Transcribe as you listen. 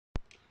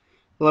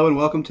Hello and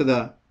welcome to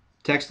the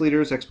Text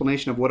Leader's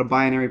explanation of what a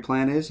binary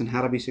plan is and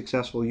how to be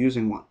successful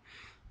using one.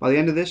 By the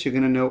end of this, you're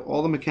going to know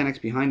all the mechanics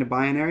behind a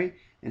binary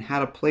and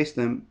how to place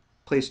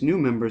new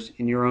members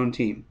in your own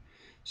team.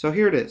 So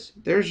here it is.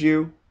 There's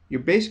you.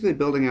 You're basically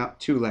building out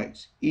two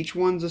legs. Each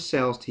one's a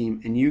sales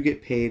team and you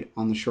get paid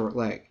on the short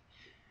leg.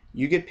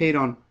 You get paid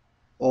on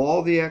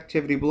all the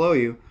activity below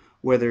you,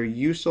 whether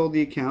you sold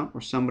the account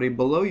or somebody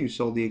below you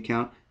sold the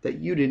account that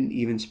you didn't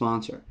even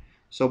sponsor.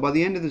 So by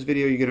the end of this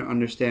video, you're going to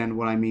understand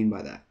what I mean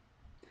by that.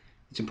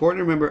 It's important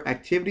to remember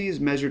activity is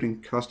measured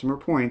in customer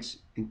points,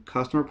 and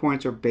customer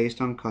points are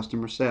based on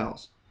customer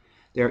sales.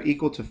 They are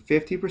equal to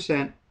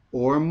 50%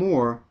 or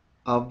more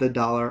of the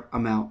dollar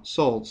amount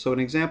sold. So an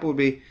example would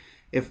be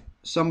if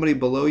somebody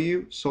below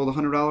you sold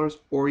 $100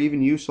 or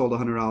even you sold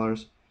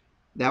 $100,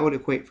 that would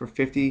equate for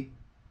 50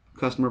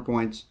 customer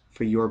points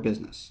for your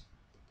business.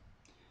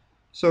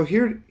 So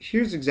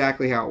here's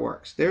exactly how it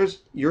works.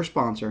 There's your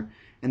sponsor,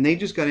 and they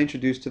just got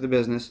introduced to the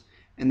business,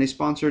 and they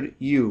sponsored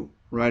you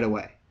right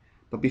away.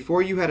 But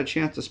before you had a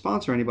chance to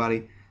sponsor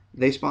anybody,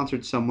 they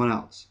sponsored someone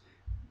else.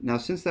 Now,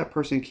 since that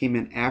person came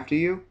in after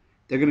you,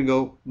 they're going to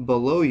go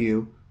below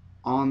you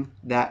on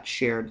that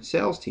shared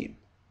sales team.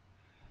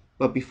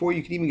 But before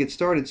you can even get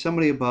started,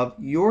 somebody above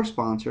your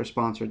sponsor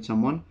sponsored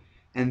someone,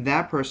 and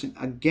that person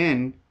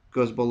again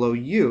goes below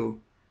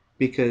you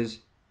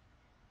because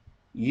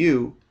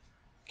you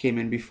came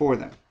in before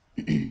them.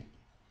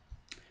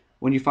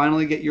 When you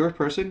finally get your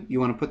person,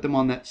 you want to put them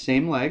on that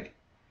same leg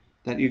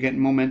that you're getting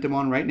momentum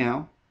on right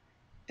now,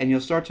 and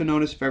you'll start to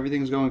notice if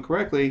everything's going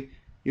correctly,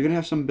 you're going to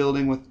have some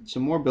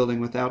more building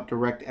without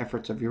direct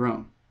efforts of your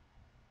own.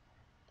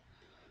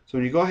 So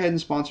when you go ahead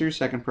and sponsor your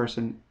second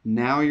person,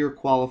 now you're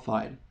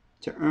qualified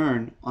to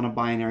earn on a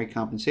binary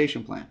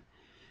compensation plan.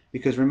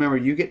 Because remember,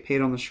 you get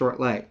paid on the short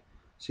leg.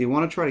 So you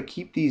want to try to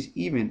keep these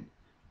even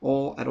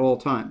at all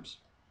times.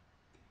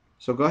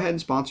 So go ahead and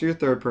sponsor your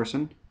third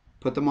person,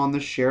 put them on the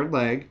shared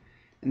leg,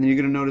 and then you're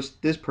going to notice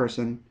this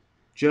person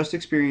just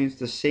experienced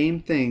the same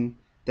thing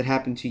that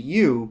happened to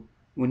you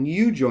when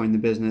you joined the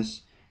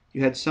business.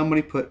 You had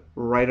somebody put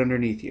right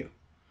underneath you.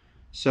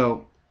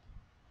 So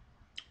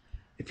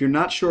if you're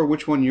not sure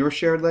which one your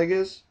shared leg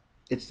is,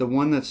 it's the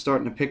one that's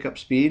starting to pick up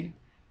speed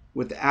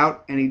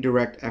without any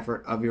direct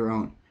effort of your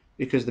own,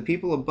 because the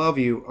people above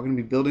you are going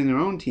to be building their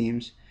own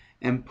teams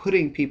and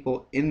putting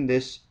people in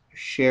this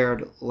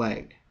shared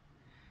leg.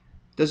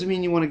 Doesn't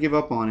mean you want to give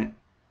up on it.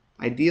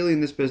 Ideally,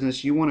 in this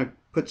business, you want to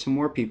put some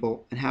more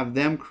people and have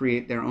them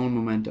create their own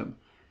momentum.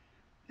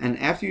 And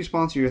after you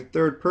sponsor your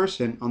third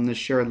person on this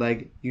shared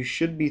leg, you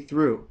should be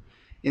through.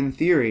 In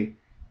theory,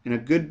 in a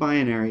good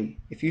binary,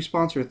 if you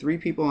sponsor 3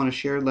 people on a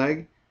shared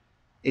leg,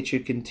 it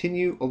should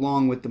continue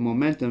along with the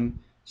momentum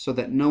so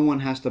that no one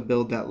has to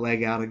build that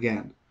leg out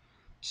again.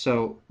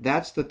 So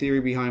that's the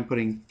theory behind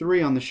putting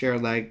 3 on the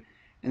shared leg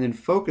and then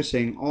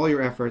focusing all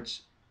your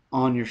efforts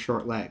on your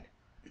short leg.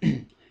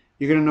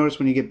 You're going to notice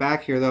when you get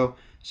back here, though,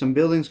 some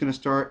building is going to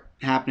start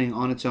happening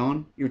on its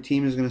own. Your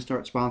team is going to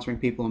start sponsoring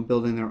people and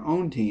building their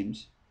own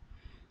teams.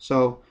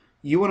 So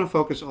you want to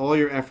focus all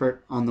your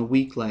effort on the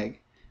weak leg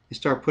and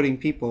start putting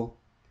people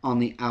on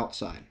the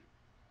outside.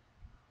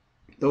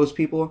 Those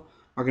people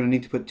are going to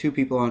need to put 2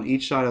 people on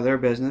each side of their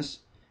business,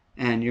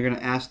 and you're going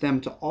to ask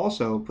them to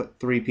also put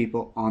 3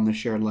 people on the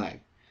shared leg.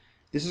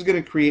 This is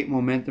going to create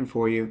momentum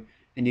for you,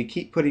 and you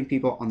keep putting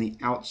people on the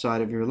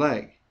outside of your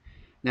leg.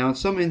 Now, in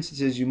some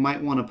instances, you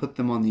might want to put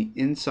them on the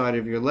inside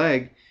of your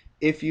leg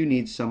if you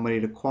need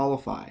somebody to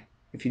qualify,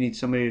 if you need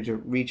somebody to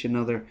reach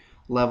another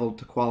level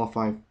to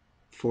qualify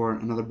for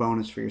another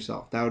bonus for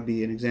yourself. That would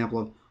be an example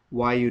of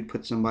why you'd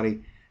put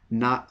somebody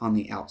not on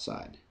the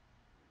outside.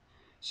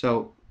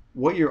 So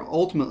what you're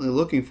ultimately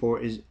looking for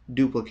is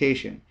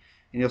duplication.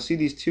 And you'll see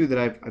these 2 that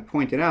I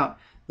pointed out,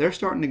 they're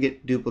starting to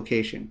get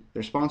duplication.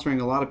 They're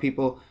sponsoring a lot of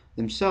people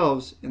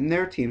themselves, and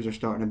their teams are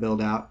starting to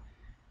build out.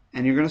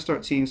 And you're going to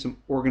start seeing some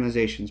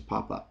organizations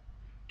pop up.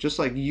 Just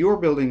like you're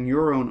building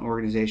your own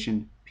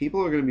organization,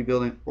 people are going to be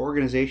building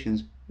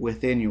organizations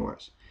within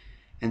yours.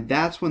 And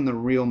that's when the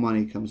real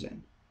money comes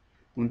in.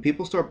 When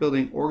people start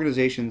building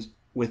organizations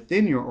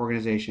within your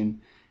organization,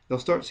 you'll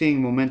start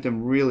seeing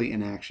momentum really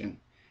in action.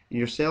 And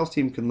your sales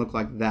team can look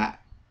like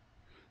that.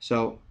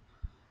 So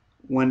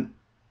when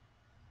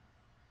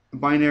a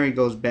binary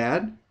goes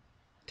bad,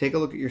 take a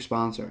look at your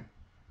sponsor.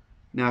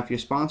 Now, if your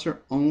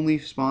sponsor only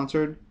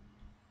sponsored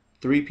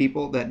 3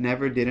 people that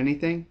never did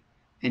anything,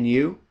 and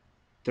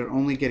they're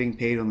only getting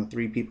paid on the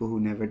 3 people who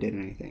never did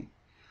anything.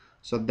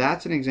 So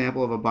that's an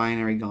example of a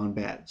binary gone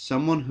bad.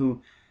 Someone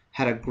who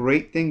had a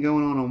great thing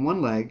going on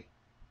one leg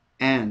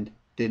and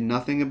did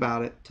nothing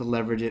about it to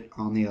leverage it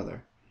on the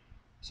other.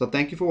 So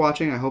thank you for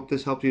watching. I hope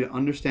this helped you to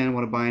understand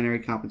what a binary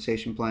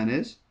compensation plan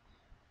is.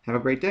 Have a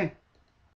great day.